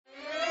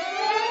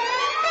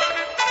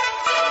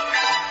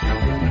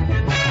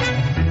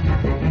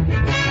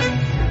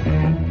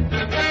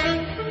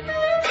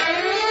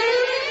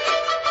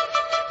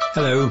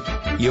Hello,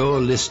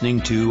 you're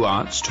listening to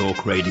Arts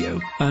Talk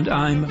Radio, and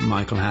I'm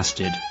Michael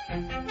Hasted.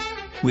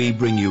 We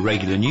bring you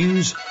regular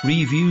news,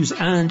 reviews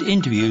and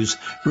interviews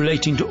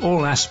relating to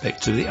all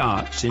aspects of the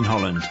arts in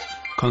Holland,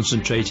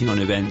 concentrating on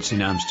events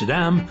in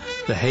Amsterdam,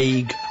 The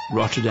Hague,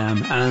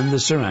 Rotterdam and the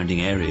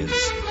surrounding areas.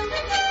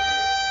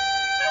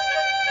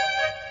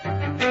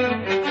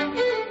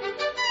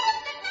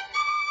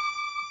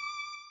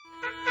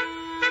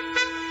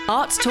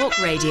 Arts Talk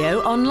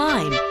Radio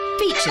Online.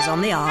 Features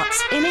on the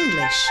arts in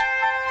English.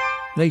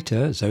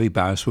 Later, Zoe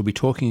Baus will be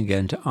talking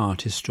again to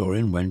art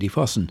historian Wendy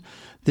Fossen,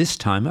 this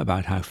time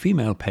about how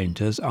female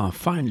painters are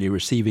finally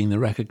receiving the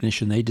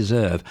recognition they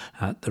deserve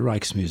at the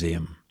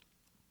Rijksmuseum.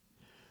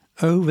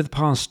 Over the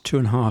past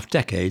 2.5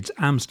 decades,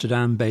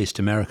 Amsterdam-based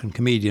American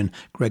comedian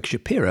Greg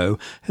Shapiro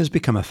has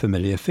become a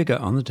familiar figure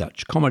on the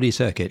Dutch comedy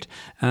circuit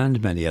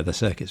and many other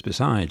circuits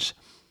besides.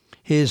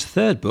 His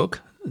third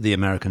book, The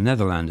American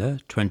Netherlander,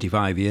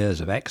 25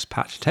 Years of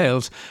Expat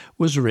Tales,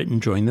 was written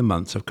during the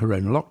months of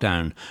Corona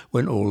lockdown,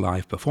 when all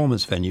live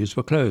performance venues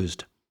were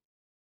closed.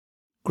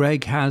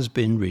 Greg has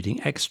been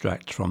reading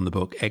extracts from the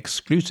book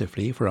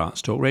exclusively for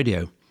Arts Talk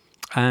Radio,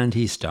 and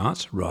he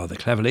starts, rather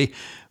cleverly,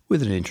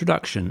 with an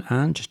introduction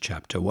and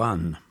Chapter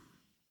 1.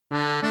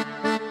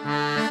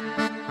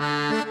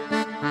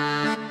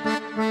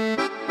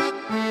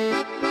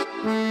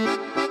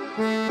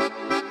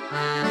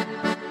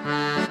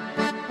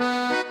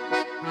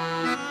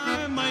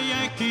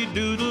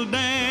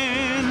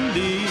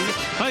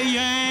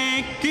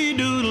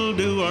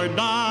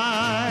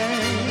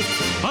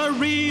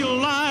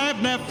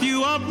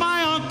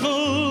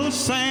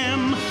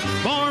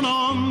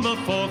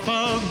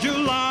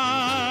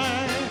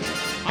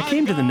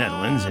 To the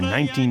Netherlands in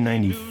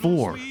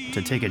 1994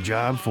 to take a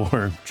job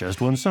for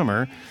just one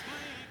summer.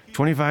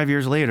 25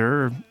 years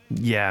later,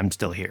 yeah, I'm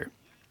still here.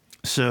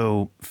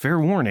 So, fair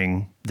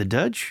warning, the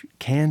Dutch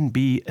can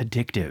be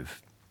addictive.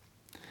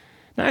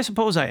 Now, I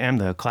suppose I am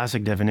the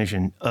classic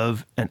definition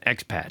of an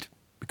expat,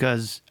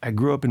 because I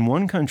grew up in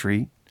one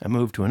country, I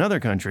moved to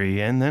another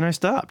country, and then I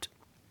stopped.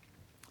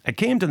 I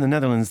came to the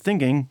Netherlands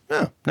thinking,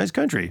 oh, nice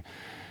country.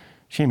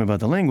 Shame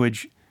about the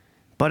language,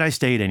 but I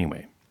stayed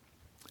anyway.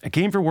 I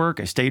came for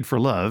work, I stayed for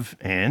love,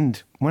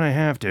 and when I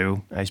have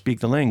to, I speak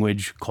the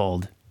language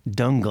called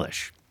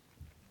Dunglish.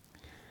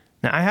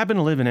 Now, I happen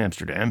to live in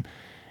Amsterdam,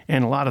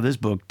 and a lot of this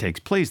book takes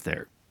place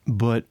there.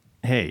 But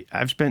hey,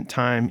 I've spent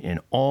time in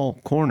all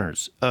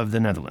corners of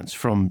the Netherlands,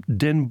 from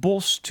Den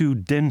Bosch to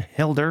Den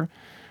Helder,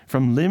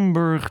 from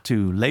Limburg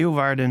to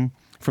Leeuwarden,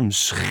 from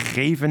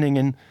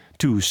Scheveningen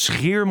to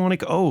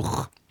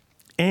Schiermonnikoog.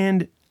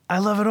 And I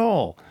love it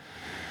all,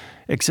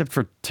 except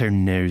for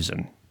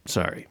Terneuzen.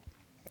 Sorry.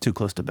 Too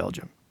close to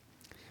Belgium.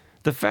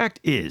 The fact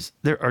is,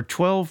 there are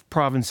 12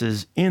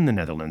 provinces in the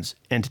Netherlands,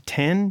 and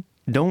 10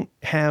 don't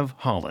have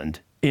Holland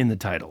in the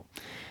title.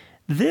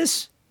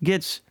 This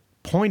gets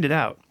pointed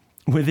out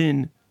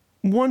within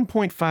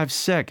 1.5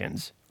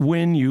 seconds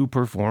when you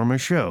perform a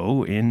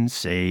show in,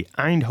 say,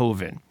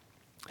 Eindhoven.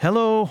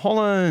 Hello,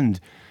 Holland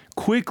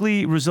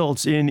quickly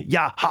results in,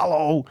 ja,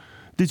 hallo,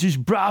 this is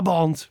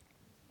Brabant.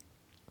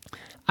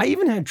 I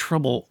even had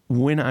trouble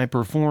when I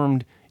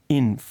performed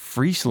in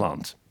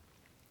Friesland.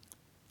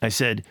 I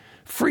said,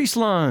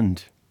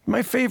 Friesland,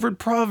 my favorite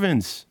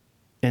province.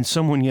 And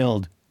someone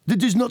yelled,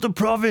 this is not a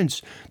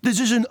province.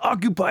 This is an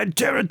occupied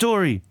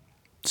territory.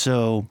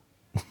 So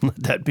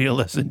let that be a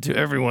lesson to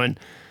everyone.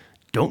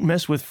 Don't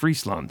mess with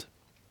Friesland.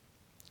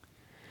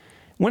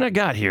 When I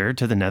got here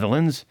to the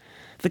Netherlands,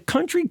 the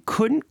country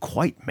couldn't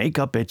quite make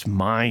up its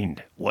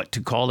mind what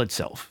to call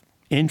itself.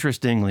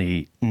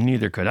 Interestingly,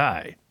 neither could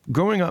I.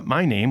 Growing up,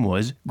 my name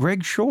was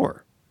Greg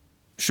Shore.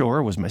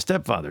 Shore was my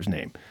stepfather's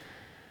name.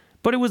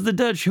 But it was the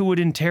Dutch who would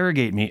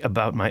interrogate me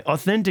about my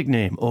authentic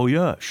name. Oh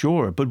yeah,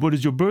 sure, but what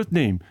is your birth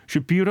name?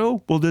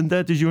 Shapiro? Well, then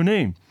that is your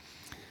name.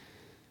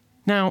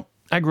 Now,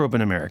 I grew up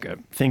in America,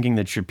 thinking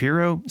that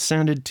Shapiro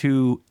sounded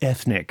too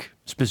ethnic,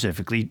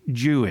 specifically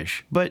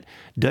Jewish. But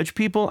Dutch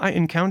people I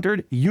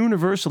encountered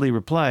universally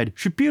replied,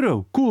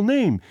 Shapiro, cool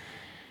name.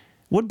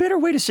 What better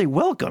way to say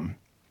welcome?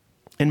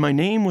 And my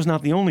name was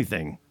not the only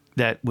thing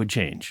that would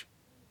change.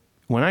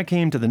 When I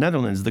came to the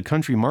Netherlands, the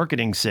country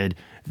marketing said,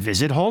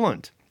 visit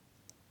Holland.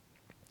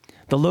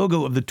 The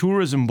logo of the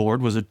tourism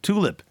board was a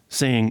tulip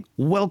saying,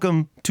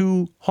 welcome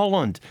to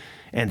Holland.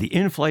 And the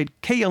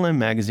in-flight KLM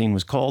magazine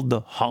was called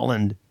the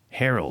Holland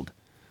Herald.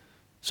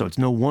 So it's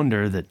no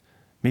wonder that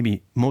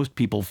maybe most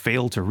people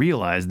fail to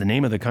realize the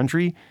name of the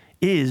country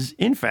is,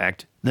 in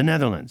fact, the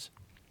Netherlands.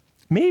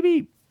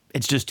 Maybe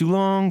it's just too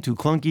long, too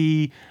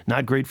clunky,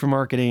 not great for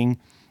marketing.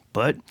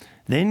 But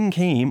then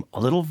came a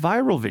little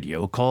viral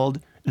video called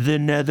The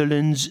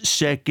Netherlands'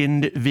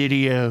 Second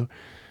Video,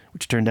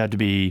 which turned out to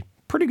be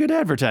pretty good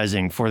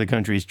advertising for the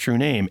country's true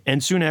name.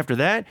 And soon after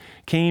that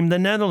came the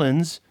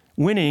Netherlands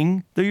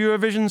winning the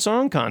Eurovision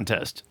Song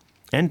Contest.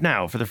 And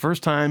now, for the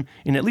first time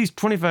in at least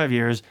 25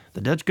 years,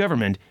 the Dutch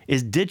government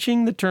is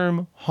ditching the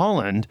term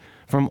Holland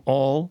from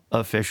all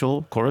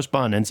official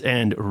correspondence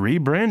and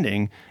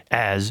rebranding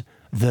as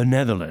the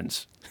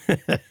Netherlands.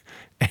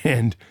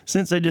 And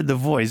since I did the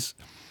voice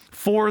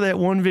for that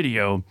one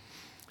video,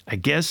 I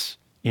guess,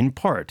 in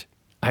part,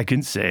 I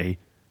can say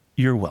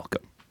you're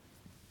welcome.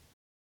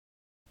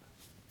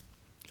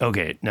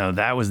 Okay, now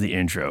that was the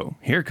intro.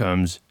 Here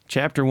comes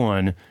Chapter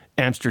 1,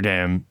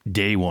 Amsterdam,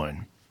 Day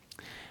 1.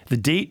 The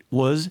date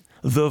was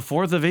the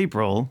 4th of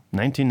April,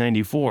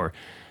 1994.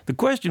 The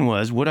question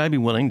was, would I be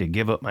willing to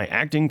give up my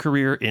acting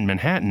career in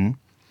Manhattan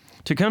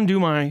to come do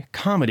my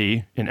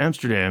comedy in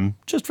Amsterdam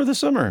just for the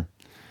summer?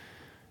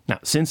 Now,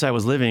 since I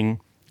was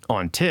living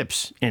on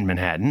tips in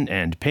Manhattan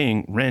and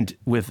paying rent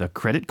with a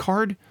credit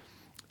card,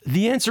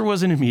 the answer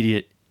was an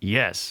immediate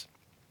yes.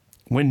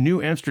 When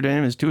New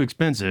Amsterdam is too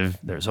expensive,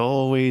 there's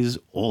always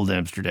Old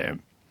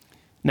Amsterdam.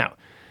 Now,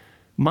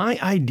 my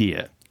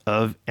idea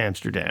of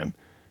Amsterdam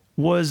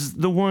was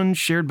the one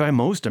shared by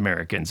most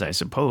Americans, I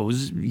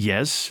suppose.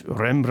 Yes,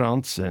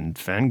 Rembrandt and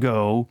Van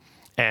Gogh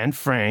and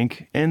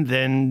Frank, and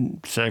then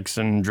sex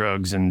and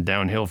drugs and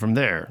downhill from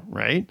there,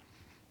 right?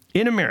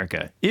 In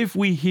America, if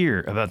we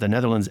hear about the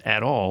Netherlands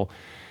at all,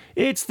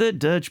 it's that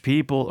Dutch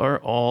people are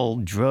all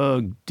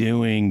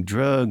drug-doing,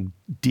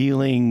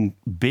 drug-dealing,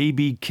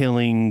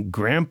 baby-killing,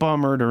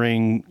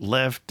 grandpa-murdering,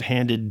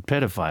 left-handed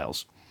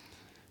pedophiles.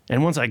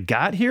 And once I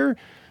got here,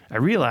 I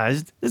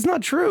realized it's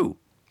not true.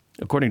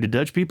 According to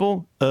Dutch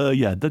people,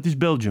 yeah, that is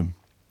Belgium.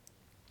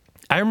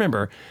 I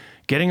remember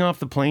getting off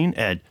the plane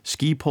at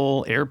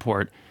Schiphol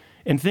Airport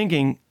and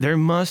thinking there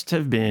must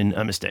have been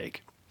a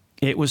mistake.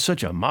 It was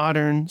such a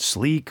modern,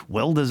 sleek,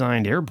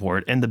 well-designed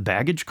airport, and the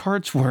baggage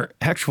carts were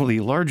actually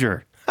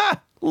larger.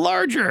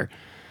 Larger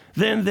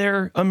than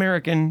their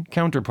American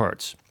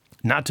counterparts.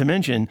 Not to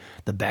mention,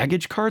 the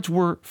baggage carts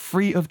were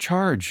free of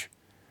charge.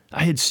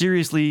 I had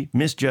seriously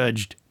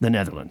misjudged the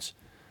Netherlands.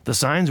 The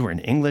signs were in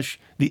English,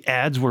 the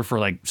ads were for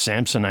like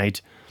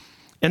Samsonite,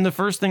 and the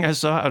first thing I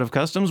saw out of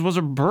customs was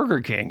a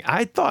Burger King.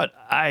 I thought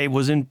I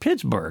was in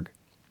Pittsburgh.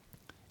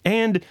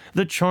 And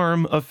the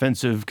charm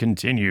offensive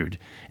continued.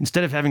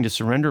 Instead of having to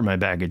surrender my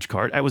baggage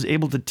cart, I was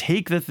able to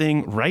take the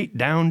thing right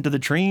down to the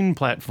train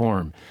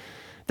platform.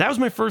 That was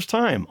my first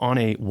time on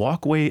a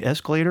walkway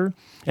escalator,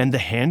 and the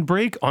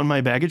handbrake on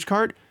my baggage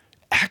cart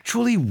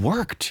actually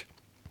worked.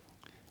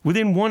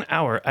 Within 1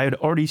 hour, I had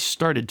already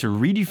started to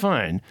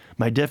redefine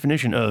my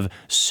definition of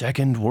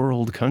second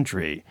world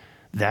country.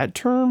 That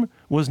term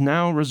was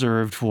now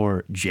reserved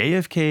for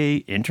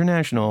JFK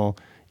International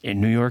in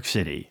New York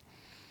City.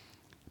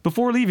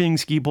 Before leaving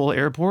Schiphol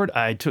Airport,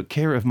 I took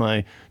care of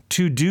my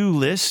to-do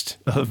list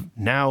of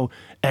now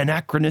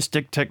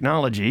anachronistic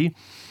technology.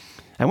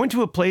 I went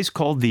to a place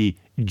called the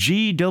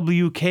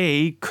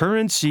GWK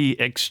Currency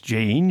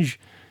Exchange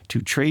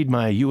to trade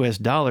my US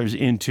dollars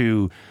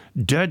into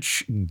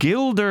Dutch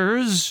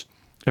guilders,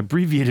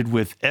 abbreviated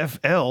with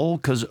FL,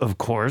 because of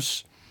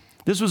course,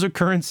 this was a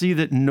currency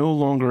that no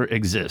longer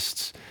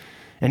exists.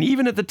 And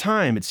even at the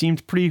time, it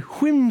seemed pretty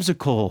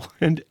whimsical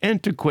and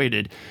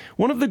antiquated.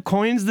 One of the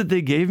coins that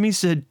they gave me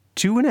said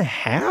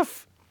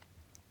 2.5?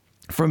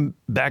 From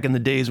back in the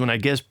days when I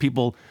guess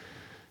people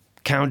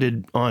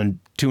counted on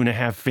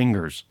 2.5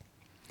 fingers.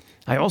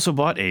 I also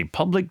bought a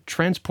public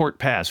transport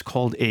pass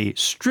called a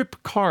strip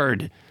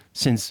card,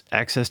 since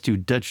access to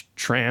Dutch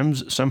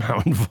trams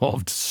somehow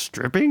involved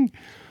stripping.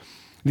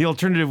 The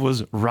alternative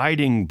was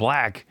Riding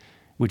Black,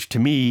 which to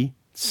me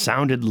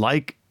sounded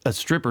like a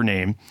stripper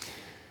name.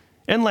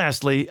 And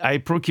lastly, I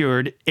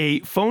procured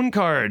a phone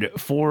card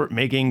for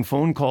making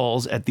phone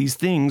calls at these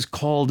things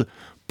called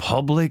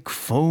public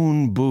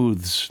phone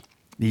booths.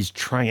 These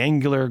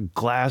triangular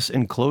glass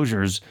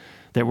enclosures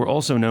that were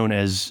also known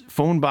as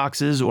phone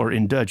boxes, or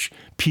in Dutch,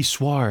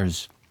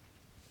 pissoirs.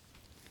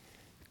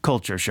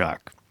 Culture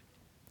shock.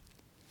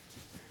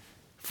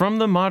 From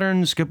the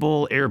modern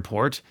Schiphol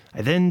Airport,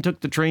 I then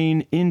took the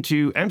train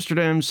into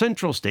Amsterdam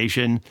Central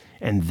Station,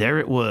 and there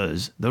it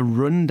was, the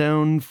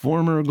rundown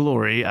former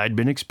glory I'd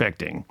been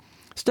expecting.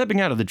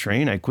 Stepping out of the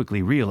train, I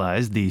quickly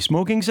realized the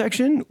smoking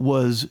section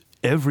was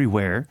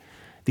everywhere.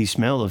 The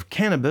smell of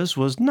cannabis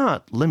was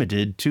not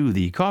limited to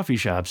the coffee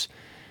shops,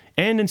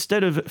 and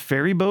instead of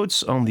ferry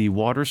boats on the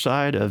water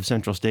side of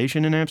Central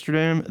Station in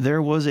Amsterdam,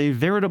 there was a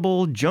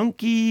veritable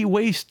junkie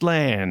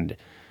wasteland.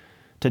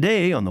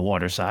 Today, on the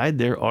water side,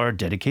 there are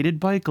dedicated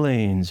bike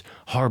lanes,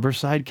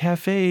 harborside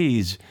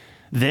cafes.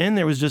 Then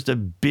there was just a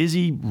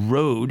busy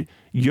road,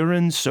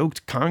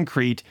 urine-soaked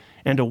concrete,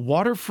 and a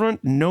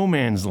waterfront no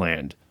man's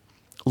land.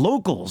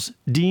 Locals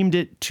deemed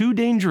it too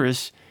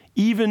dangerous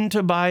even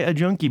to buy a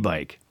junkie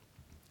bike.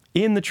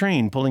 In the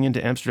train pulling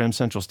into Amsterdam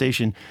Central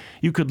Station,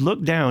 you could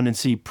look down and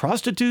see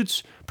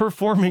prostitutes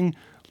performing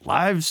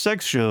live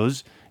sex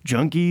shows,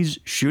 junkies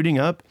shooting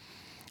up.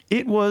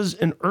 It was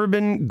an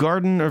urban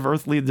garden of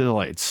earthly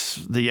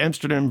delights, the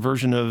Amsterdam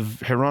version of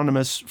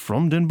Hieronymus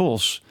from den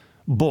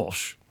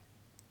Bosch.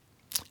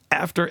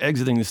 After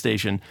exiting the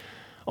station,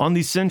 on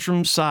the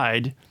Centrum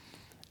side,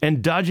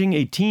 and dodging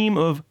a team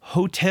of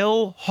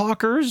hotel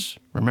hawkers,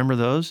 remember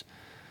those?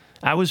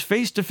 I was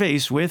face to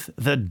face with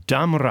the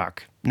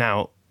Damrak.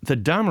 Now, the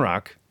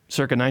Damrak,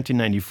 circa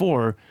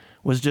 1994,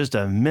 was just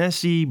a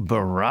messy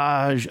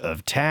barrage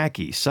of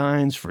tacky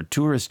signs for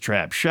tourist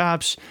trap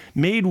shops,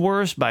 made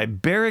worse by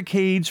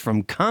barricades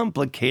from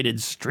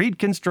complicated street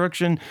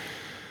construction.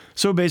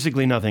 So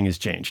basically nothing has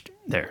changed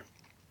there.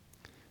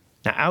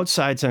 Now,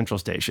 outside Central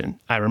Station,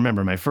 I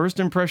remember my first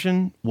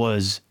impression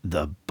was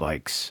the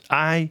bikes.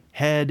 I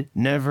had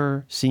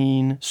never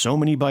seen so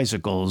many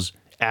bicycles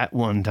at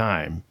one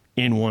time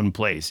in one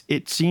place.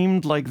 It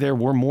seemed like there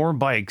were more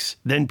bikes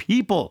than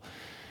people.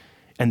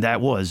 And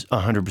that was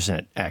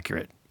 100%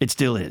 accurate. It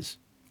still is.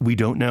 We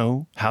don't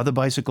know how the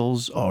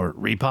bicycles are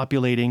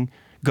repopulating.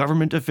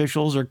 Government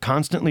officials are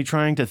constantly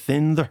trying to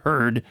thin the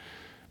herd.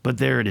 But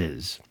there it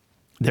is.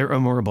 There are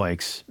more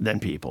bikes than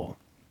people.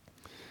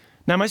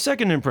 Now, my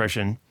second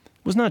impression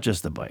was not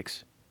just the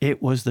bikes.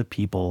 It was the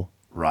people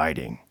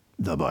riding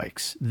the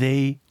bikes.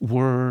 They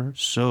were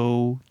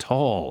so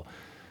tall.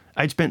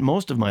 I'd spent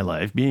most of my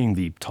life being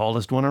the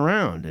tallest one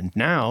around, and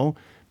now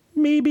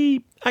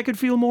maybe I could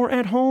feel more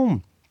at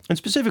home. And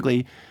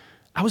specifically,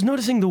 I was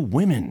noticing the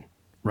women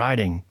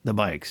riding the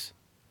bikes.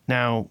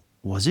 Now,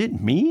 was it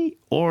me,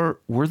 or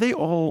were they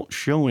all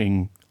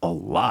showing a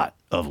lot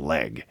of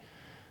leg?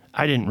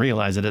 I didn't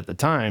realize it at the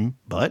time,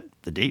 but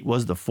the date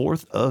was the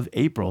 4th of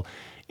April,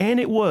 and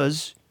it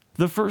was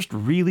the first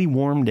really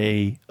warm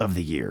day of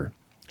the year,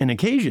 an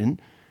occasion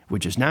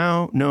which is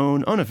now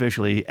known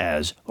unofficially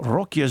as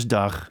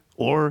Rokjesdag,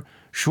 or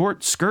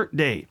Short Skirt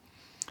Day,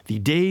 the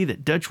day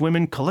that Dutch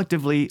women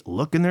collectively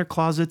look in their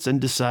closets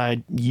and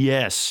decide,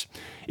 yes,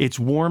 it's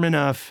warm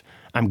enough,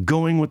 I'm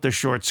going with the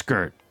short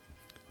skirt.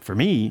 For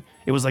me,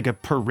 it was like a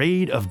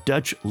parade of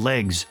Dutch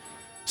legs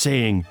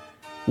saying,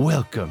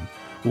 welcome,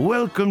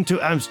 welcome to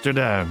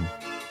Amsterdam.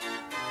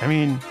 I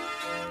mean,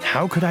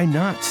 how could I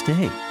not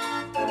stay?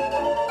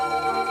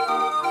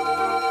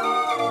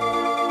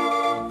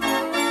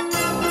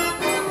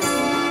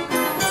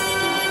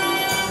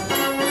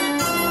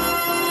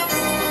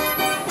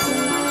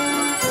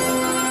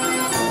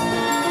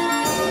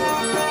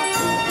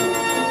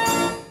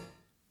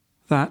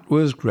 That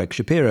was Greg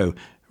Shapiro,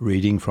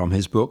 reading from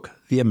his book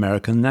The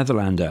American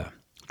Netherlander,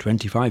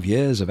 25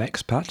 Years of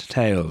Expat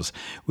Tales,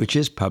 which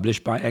is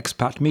published by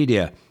Expat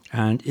Media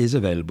and is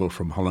available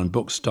from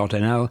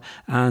hollandbooks.nl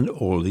and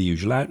all the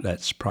usual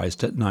outlets,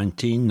 priced at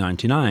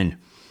 $19.99.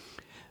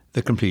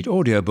 The complete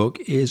audiobook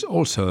is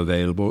also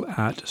available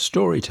at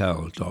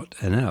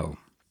storytel.nl.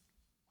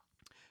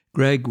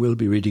 Greg will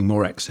be reading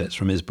more excerpts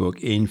from his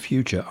book in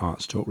future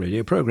Arts Talk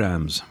Radio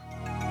programmes.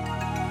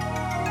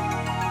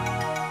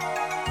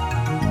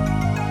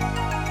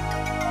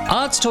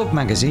 Arts Talk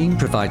magazine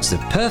provides the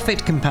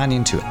perfect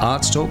companion to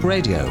Arts Talk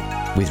Radio,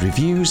 with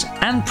reviews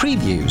and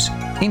previews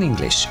in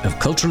English of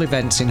cultural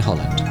events in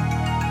Holland.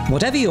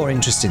 Whatever your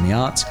interest in the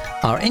arts,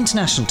 our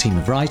international team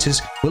of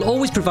writers will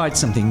always provide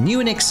something new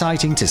and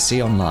exciting to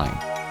see online.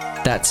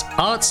 That's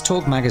Arts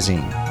Talk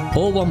Magazine,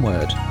 all one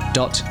word,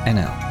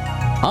 .nl.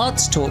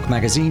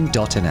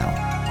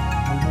 artstalkmagazine.nl.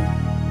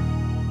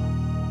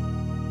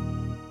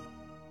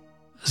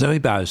 Zoe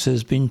Bous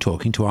has been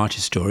talking to art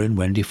historian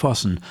Wendy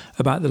Fossen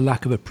about the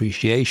lack of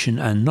appreciation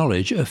and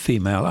knowledge of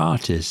female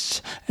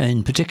artists,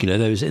 in particular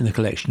those in the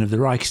collection of the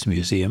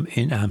Rijksmuseum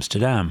in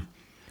Amsterdam.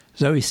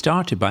 Zoe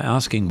started by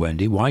asking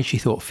Wendy why she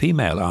thought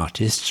female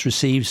artists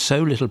received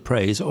so little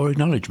praise or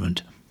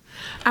acknowledgement.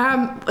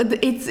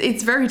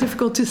 It's very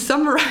difficult to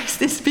summarize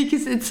this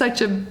because it's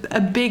such a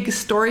big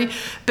story.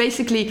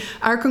 Basically,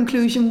 our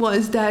conclusion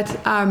was that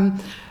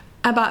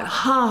about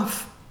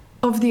half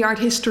of the art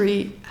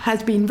history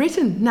has been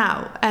written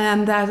now,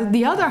 and that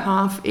the other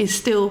half is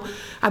still,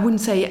 I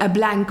wouldn't say a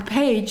blank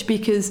page,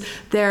 because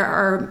there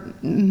are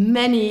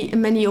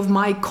many of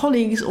my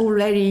colleagues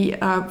already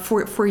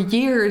for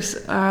years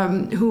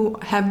who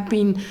have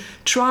been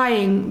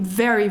trying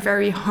very,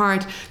 very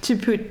hard to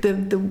put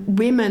the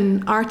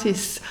women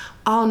artists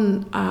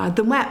on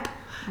the web.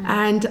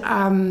 And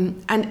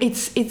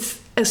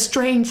it's a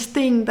strange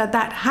thing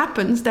that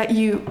happens, that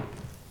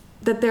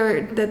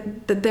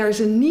there's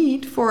a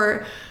need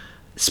for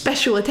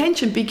special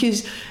attention,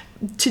 because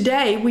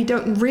today we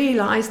don't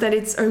realize that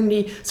it's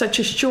only such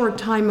a short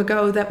time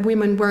ago that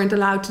women weren't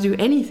allowed to do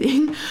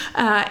anything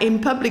in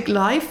public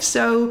life.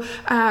 So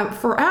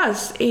for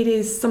us, it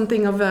is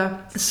something of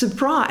a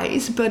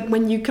surprise. But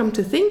when you come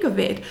to think of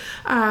it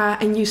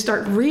and you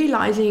start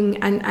realizing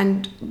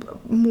and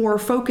more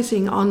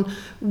focusing on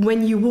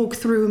when you walk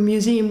through a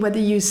museum, whether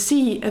you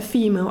see a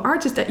female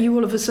artist, that you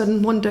all of a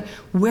sudden wonder,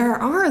 where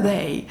are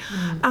they?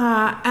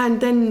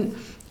 And then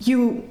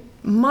you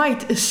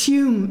might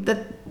assume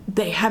that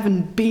they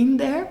haven't been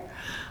there,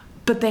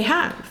 but they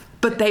have.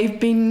 But they've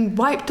been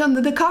wiped under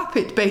the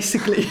carpet,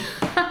 basically.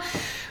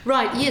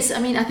 Right, yes.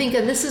 I mean, I think,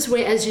 and this is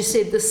where, as you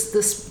said,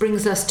 this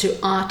brings us to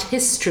art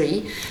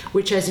history,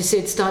 which, as you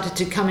said, started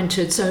to come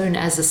into its own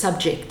as a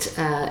subject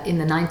in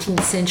the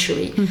 19th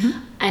century. Mm-hmm.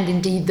 And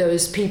indeed,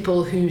 those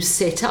people who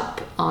set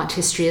up art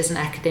history as an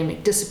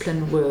academic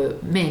discipline were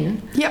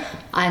men. Yep.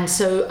 And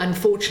so,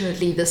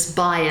 unfortunately, this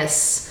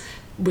bias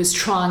was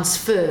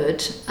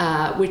transferred,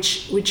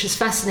 which is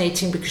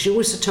fascinating, because you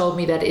also told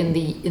me that in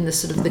the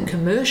sort of the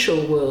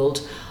commercial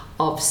world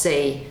of, say,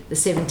 the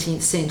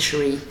 17th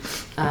century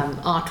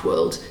art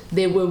world,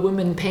 there were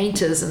women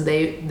painters, and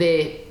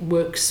their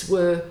works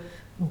were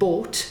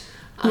bought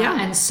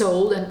and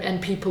sold, and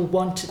people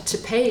wanted to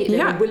pay.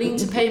 They were willing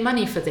to pay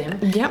money for them.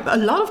 Yeah,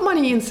 a lot of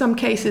money in some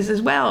cases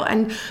as well,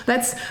 and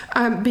that's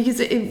because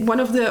one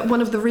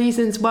of the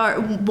reasons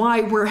why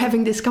we're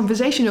having this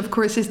conversation, of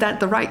course, is that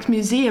the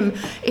Rijksmuseum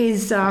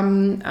is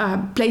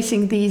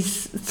placing these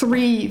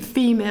 3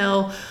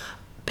 female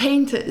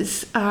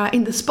painters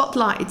in the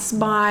spotlights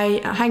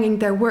by hanging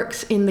their works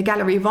in the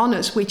Gallery of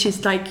Honors, which is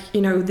like,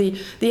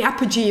 the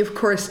apogee, of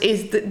course, is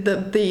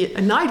the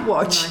Night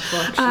Watch.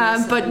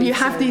 Yes, but you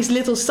have these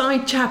little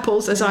side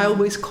chapels, as I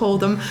always call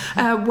them,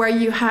 where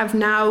you have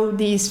now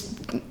these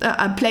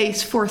a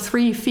place for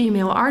 3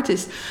 female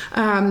artists,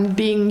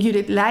 being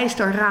Judith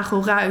Leister,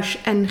 Rachel Ruijs,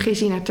 and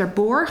Gesina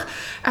Terborg.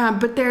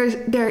 But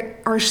there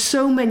are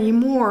so many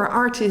more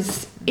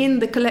artists in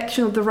the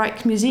collection of the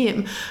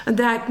Rijksmuseum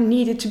that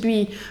need to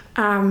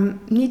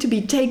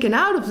be taken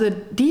out of the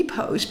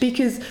depots,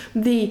 because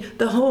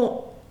the whole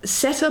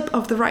setup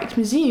of the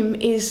Rijksmuseum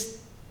is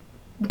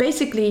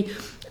basically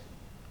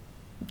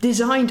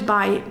designed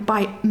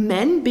by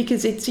men,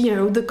 because it's,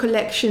 the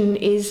collection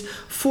is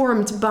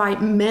formed by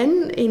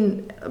men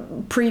in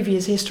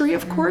previous history,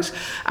 of course,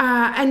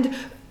 and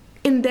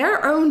in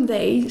their own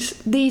days,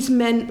 these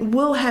men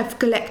will have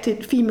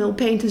collected female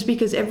painters,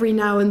 because every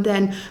now and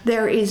then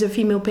there is a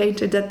female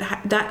painter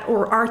that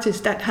or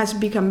artist that has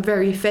become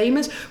very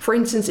famous. For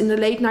instance, in the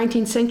late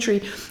 19th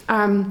century,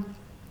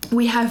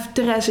 we have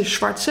Therese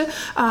Schwarze,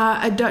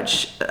 a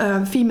Dutch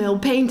female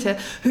painter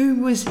who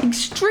was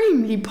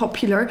extremely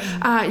popular.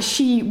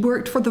 She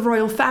worked for the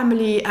royal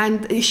family,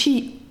 and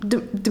she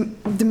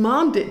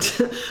demanded,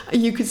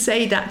 you could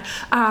say that,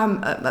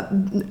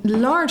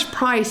 large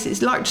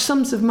prices, large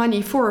sums of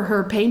money for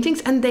her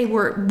paintings, and they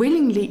were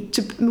willingly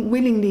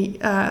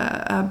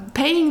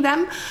paying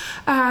them.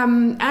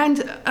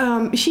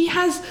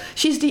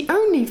 She's the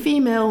only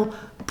female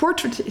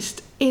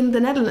portraitist in the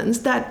Netherlands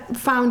that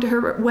found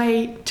her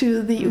way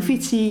to the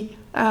Uffizi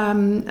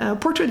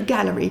portrait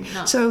gallery.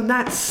 No. So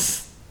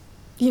that's,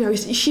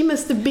 she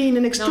must have been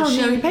an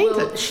extraordinary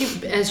painter. Well, she,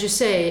 as you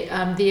say,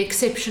 the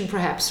exception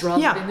perhaps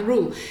rather than the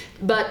rule.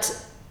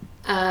 But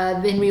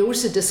then we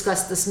also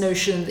discussed this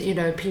notion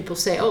that, people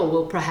say, oh,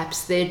 well,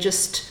 perhaps there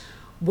just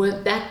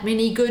weren't that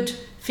many good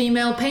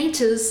female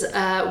painters,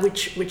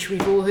 which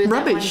we've all heard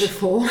Rubbish.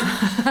 That one before.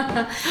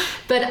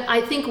 But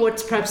I think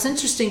what's perhaps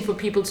interesting for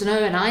people to know,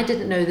 and I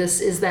didn't know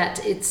this, is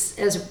that it's,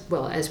 as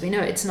well as we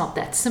know, it's not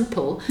that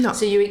simple. No.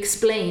 So you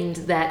explained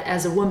that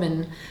as a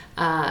woman,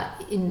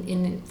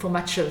 for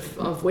much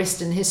of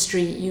Western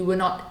history, you were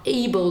not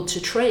able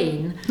to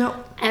train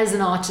as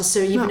an artist. So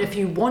even if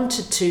you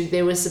wanted to,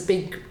 there was a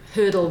big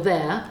hurdle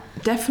there.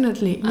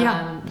 Definitely,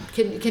 yeah.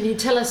 Can you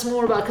tell us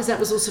more about, because that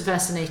was also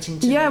fascinating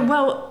to me. Yeah,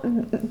 well,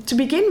 to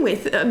begin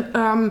with,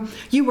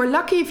 you were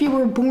lucky if you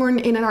were born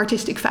in an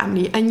artistic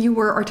family and you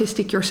were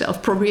artistic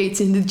yourself. Probably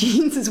it's in the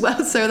genes as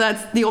well, so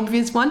that's the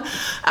obvious one.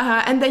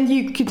 And then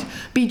you could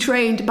be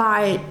trained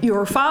by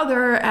your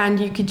father, and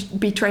you could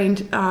be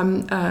trained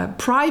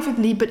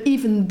privately, but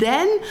even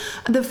then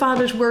the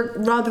fathers were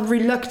rather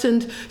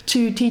reluctant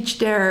to teach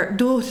their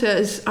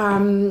daughters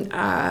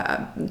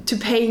to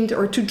paint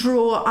or to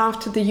draw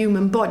after the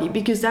human body,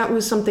 because that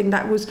was something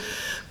that was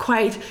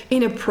quite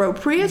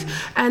inappropriate.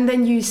 And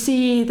then you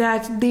see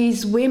that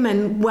these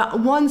women,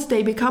 once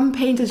they become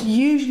painters,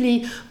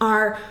 usually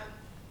are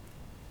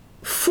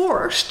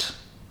forced,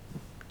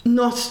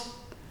 not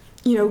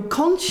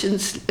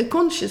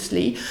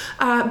consciously,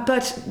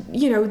 but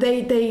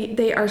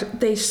they are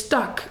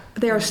stuck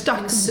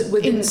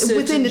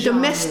within the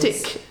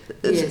domestic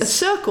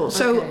circle.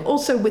 So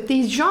also with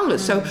these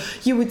genres, so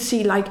you would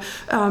see like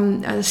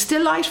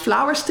still life,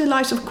 flower still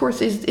life, of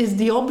course, is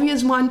the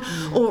obvious one,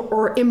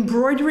 or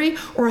embroidery,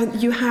 or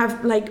you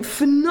have like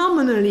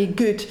phenomenally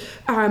good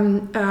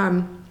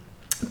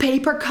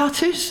paper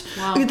cutters.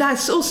 Wow.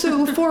 That's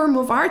also a form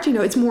of art.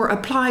 It's more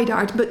applied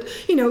art, but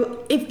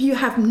if you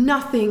have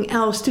nothing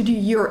else to do,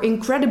 you're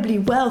incredibly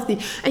wealthy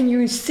and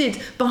you sit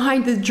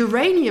behind the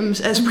geraniums,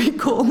 as we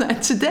call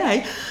that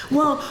today.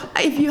 Well,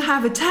 if you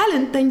have a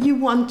talent, then you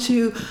want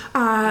to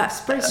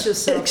express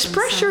yourself,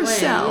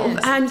 yes,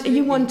 and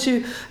you want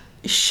to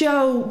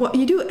show what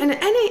you do, and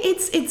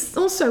it's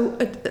also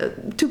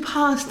to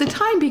pass the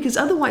time, because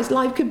otherwise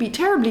life could be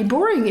terribly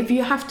boring if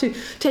you have to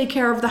take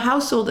care of the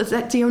household.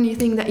 That's the only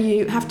thing that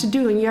you have to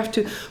do, and you have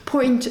to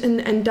point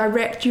and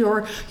direct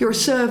your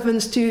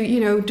servants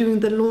to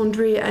doing the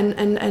laundry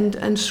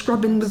and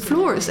scrubbing the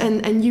floors,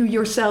 and you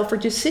yourself are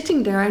just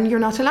sitting there and you're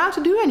not allowed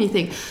to do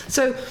anything.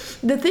 So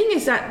the thing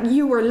is that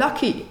you were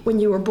lucky when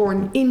you were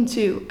born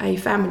into a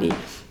family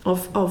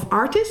of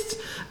artists.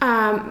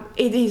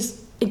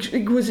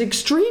 It was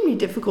extremely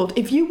difficult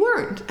if you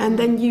weren't, and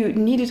then you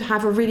needed to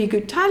have a really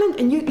good talent,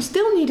 and you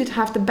still needed to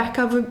have the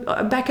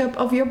backup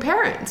of your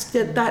parents,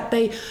 that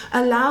they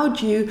allowed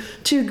you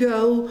to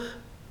go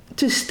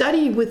to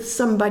study with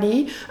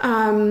somebody,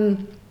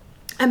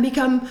 and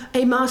become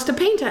a master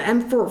painter.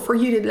 And for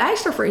Judith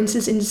Leister, for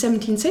instance, in the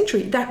 17th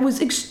century, that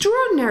was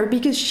extraordinary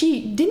because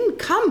she didn't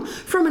come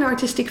from an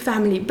artistic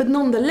family, but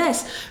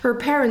nonetheless, her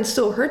parents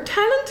saw her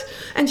talent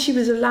and she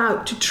was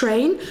allowed to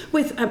train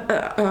with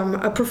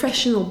a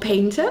professional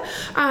painter,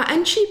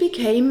 and she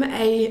became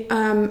a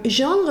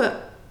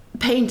genre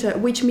painter,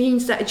 which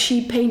means that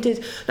she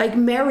painted like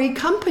merry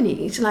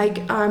companies, like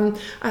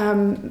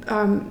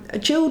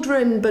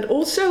children, but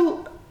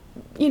also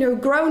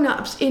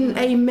grown-ups in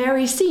a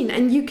merry scene.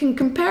 And you can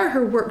compare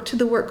her work to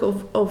the work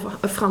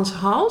of Frans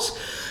Hals.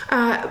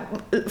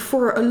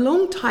 For a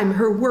long time,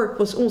 her work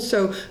was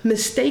also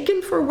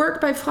mistaken for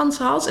work by Frans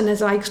Hals. And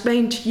as I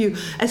explained to you,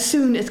 as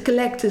soon as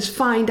collectors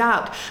find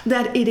out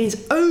that it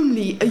is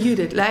only a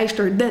Judith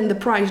Leister, then the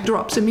price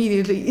drops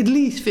immediately, at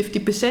least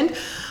 50%.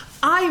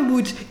 I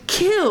would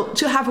kill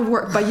to have a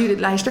work by Judith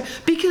Leister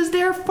because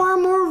they're far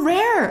more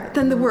rare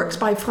than the works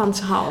by Frans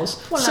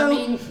Hals. Well, I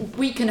mean,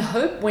 we can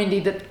hope, Wendy,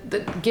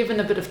 that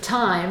given a bit of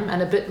time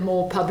and a bit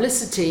more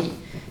publicity,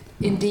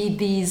 indeed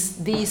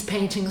these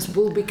paintings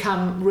will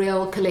become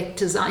real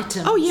collector's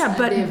items. Oh yeah,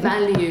 but their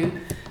value,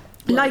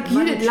 like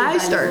Judith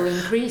Leister, will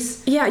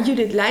increase. Yeah,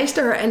 Judith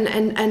Leister and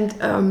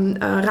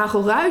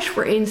Rachel Ruijs,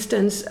 for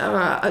instance,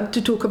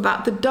 to talk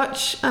about the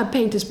Dutch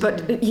painters,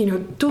 but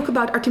talk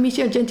about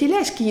Artemisia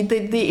Gentileschi,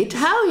 the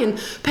Italian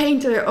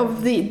painter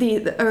of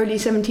the early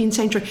 17th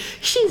century.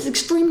 She's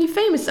extremely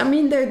famous. I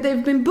mean,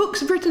 there've been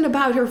books written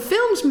about her,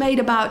 films made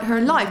about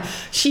her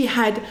life. She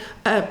had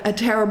a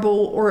terrible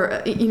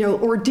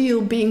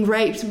ordeal being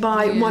raped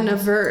by one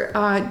of her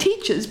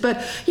teachers, but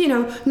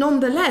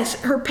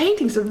nonetheless, her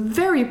paintings are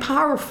very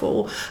powerful.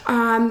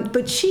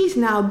 But she's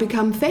now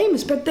become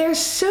famous. But there's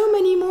so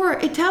many more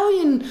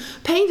Italian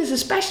painters,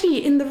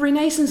 especially in the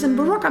Renaissance and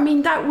Baroque. I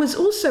mean, that was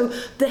also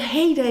the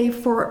heyday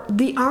for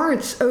the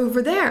arts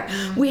over there.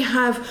 We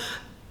have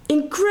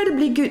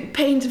incredibly good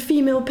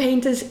female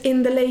painters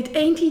in the late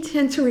 18th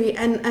century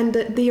and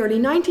the early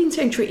 19th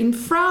century in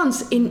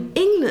France, in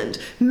England.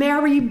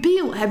 Mary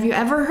Beale, have you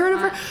ever heard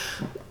of her?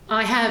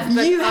 I have.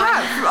 But you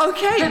have?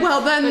 Okay, well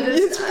then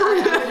it's I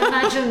would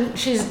imagine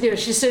she's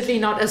certainly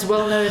not as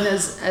well known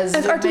as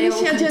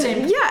Artemisia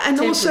Gentileschi. Yeah, and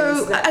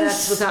also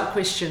that's without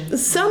question.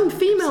 Some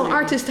female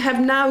artists have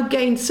now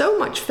gained so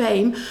much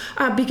fame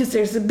because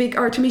there's a big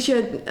Artemisia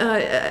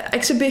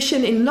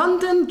exhibition in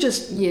London.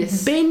 Just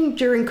been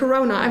during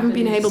Corona. I haven't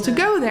been able to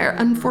go there,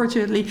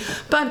 unfortunately.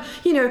 But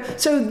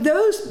so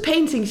those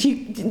paintings,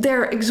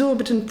 they're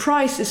exorbitant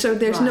prices. So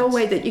there's no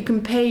way that you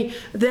can pay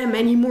them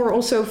anymore.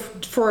 Also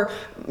for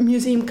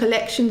museum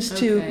collections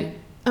to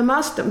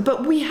amass them.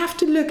 But we have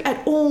to look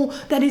at all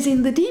that is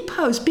in the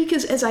depots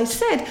because, as I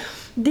said,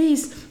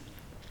 these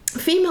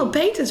female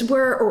painters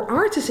or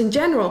artists in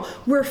general,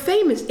 were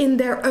famous in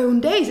their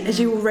own days. As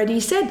you already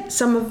said,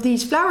 some of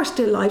these flower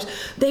still lifes,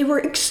 they were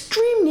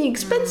extremely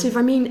expensive.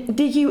 I mean,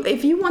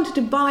 if you wanted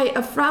to buy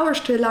a flower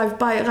still life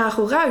by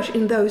Rachel Ruijs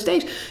in those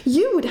days,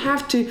 you would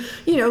have to,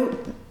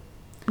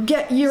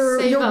 get your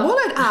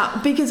wallet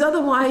out because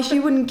otherwise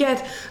you wouldn't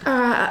get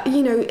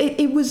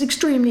it was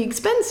extremely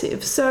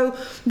expensive. So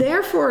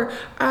therefore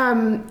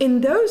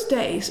in those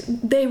days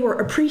they were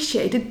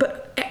appreciated,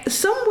 but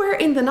somewhere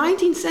in the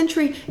 19th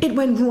century it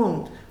went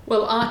wrong.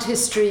 Well, art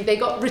history, they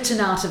got written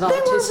out of art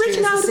history. They were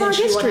written out of art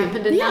history. What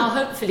happened, and now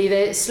hopefully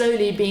they're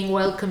slowly being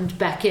welcomed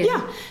back in.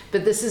 Yeah.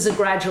 But this is a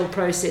gradual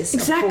process.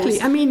 Exactly.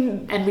 Of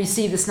course. And we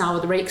see this now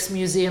with the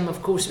Rijksmuseum,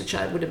 of course, which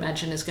I would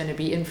imagine is going to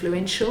be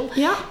influential.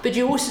 Yeah. But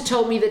you also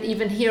told me that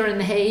even here in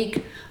The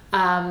Hague,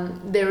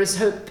 there is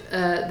hope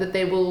that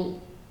they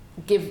will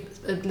give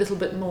a little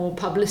bit more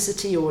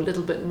publicity or a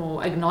little bit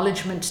more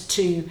acknowledgement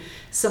to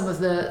some of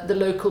the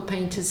local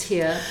painters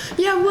here.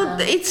 Yeah, well,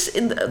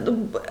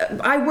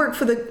 I work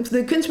for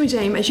the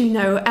Kunstmuseum, as you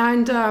know,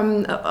 and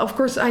of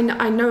course I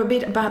know a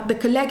bit about the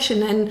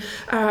collection and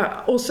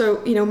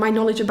also my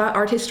knowledge about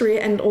art history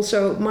and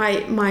also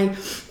my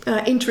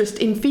interest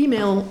in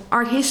female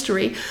art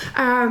history,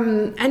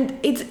 and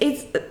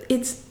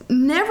it's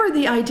never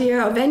the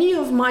idea of any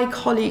of my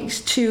colleagues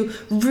to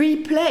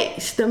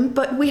replace them,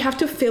 but we have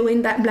to fill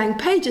in that blank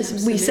pages.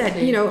 Absolutely. We said,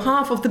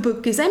 half of the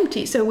book is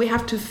empty, so we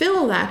have to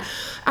fill that.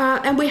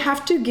 And we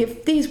have to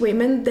give these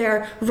women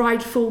their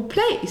rightful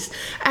place.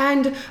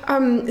 And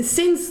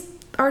since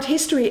art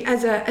history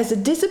as a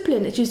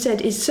discipline, as you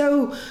said, is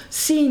so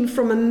seen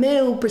from a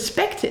male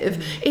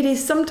perspective, it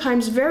is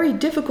sometimes very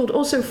difficult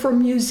also for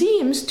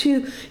museums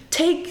to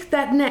take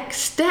that next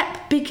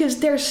step because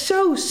they're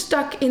so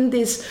stuck in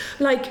this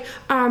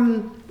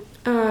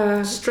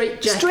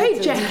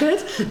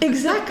straitjacket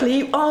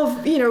exactly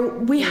of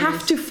we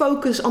have to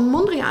focus on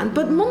Mondrian,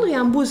 but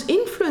Mondrian was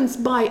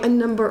influenced by a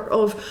number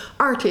of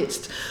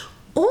artists.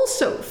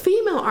 Also,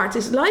 female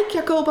artists like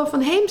Jacoba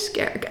van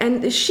Heemskerk,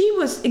 and she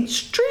was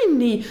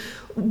extremely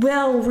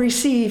well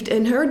received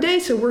in her day.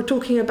 So we're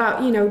talking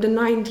about the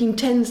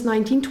 1910s,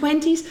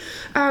 1920s,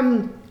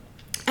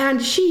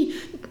 and she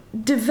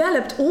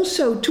developed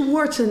also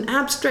towards an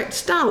abstract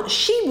style.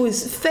 She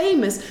was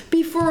famous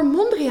before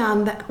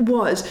Mondrian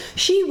was.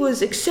 She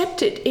was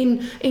accepted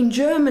in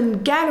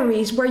German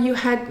galleries where you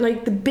had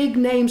like the big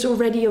names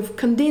already of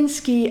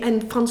Kandinsky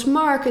and Franz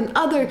Marc and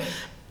other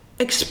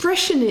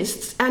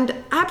expressionists and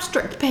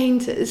abstract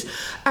painters,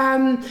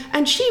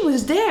 and she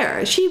was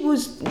there. She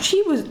was.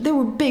 There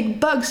were big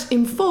bugs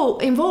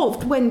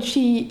involved when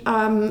she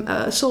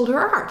sold her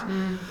art.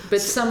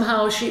 But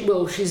somehow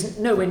she's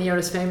nowhere near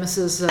as famous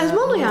as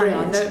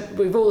Mondrian. No,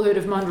 we've all heard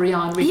of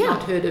Mondrian. We've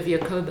not heard of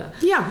Jacoba.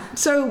 Yeah.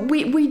 So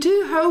we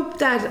do hope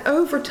that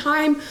over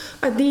time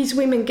these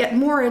women get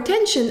more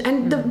attention.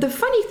 And the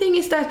funny thing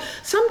is that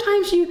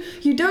sometimes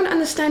you don't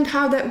understand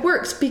how that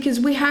works, because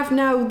we have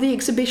now the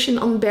exhibition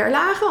on Berlage,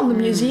 on the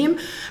museum,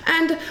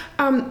 and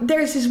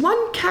there's this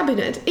one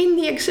cabinet in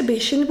the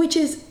exhibition which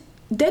is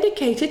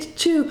dedicated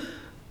to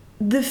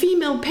the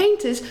female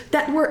painters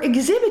that were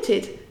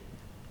exhibited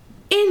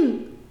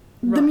in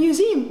the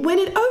museum when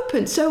it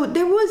opened. So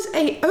there was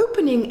a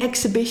opening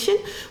exhibition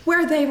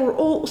where they were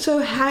also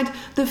had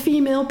the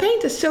female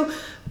painters. So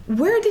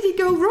where did it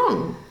go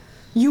wrong?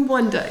 You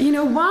wonder.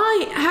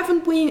 Why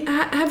haven't we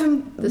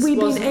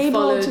been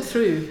able to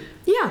through?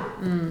 Yeah.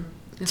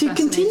 To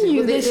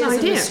continue this idea.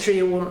 There's a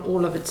mystery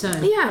all of its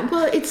own. Yeah,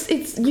 well, it's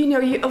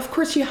of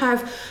course you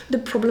have the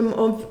problem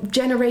of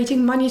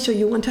generating money, so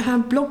you want to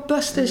have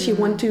blockbusters, you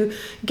want to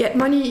get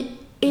money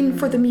in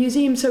for the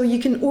museum so you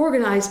can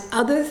organize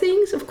other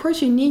things. Of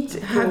course, you need to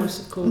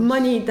have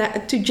money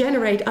to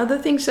generate other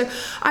things. So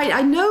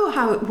I know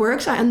how it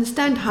works, I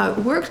understand how it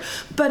works,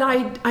 but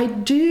I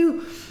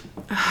do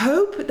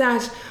hope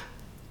that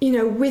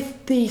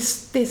with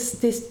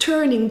this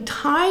turning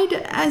tide,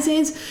 as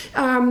is,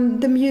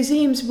 the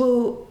museums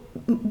will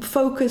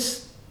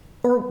focus,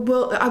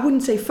 I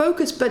wouldn't say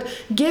focus, but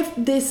give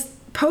this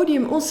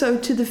podium also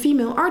to the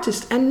female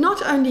artists, and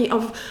not only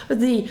of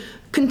the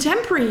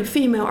contemporary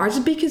female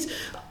artists, because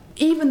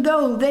even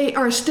though they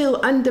are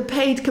still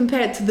underpaid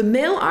compared to the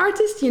male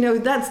artists,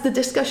 that's the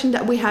discussion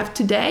that we have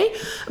today,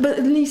 but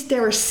at least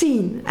they're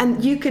seen,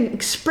 and you can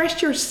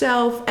express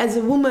yourself as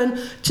a woman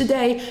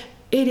today.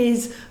 It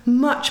is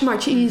much,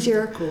 much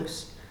easier, of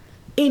course,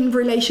 in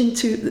relation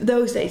to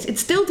those days. It's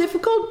still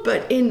difficult,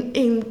 but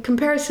in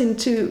comparison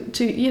to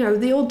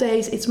the old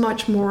days, it's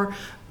much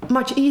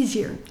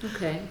easier.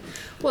 Okay.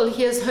 Well,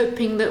 here's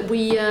hoping that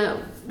we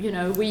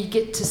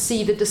get to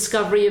see the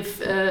discovery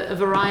of a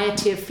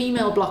variety of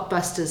female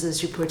blockbusters,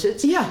 as you put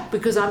it. Yeah.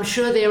 Because I'm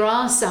sure there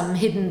are some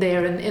hidden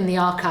there in the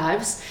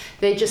archives.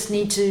 They just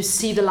need to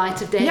see the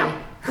light of day. Yeah,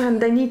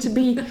 and they need to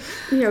be,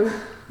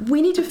 we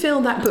need to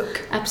fill that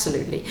book.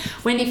 Absolutely.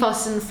 Wendy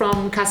Vossen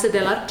from Casa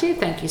dell'Arte,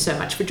 thank you so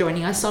much for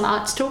joining us on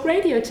Arts Talk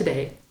Radio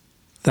today.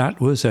 That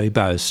was Zoe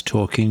Baus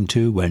talking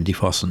to Wendy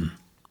Vossen.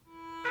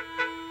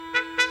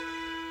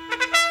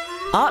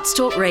 Arts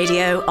Talk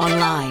Radio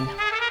online.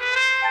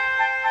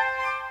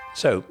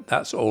 So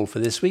that's all for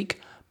this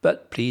week,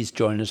 but please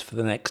join us for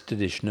the next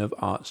edition of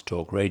Arts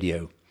Talk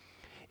Radio.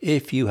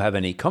 If you have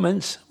any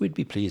comments, we'd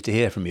be pleased to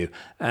hear from you.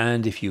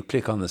 And if you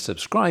click on the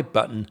subscribe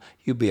button,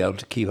 you'll be able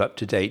to keep up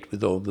to date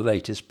with all the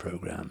latest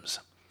programmes.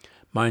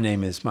 My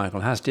name is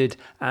Michael Hasted,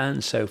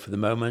 and so for the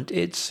moment,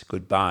 it's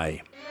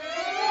goodbye.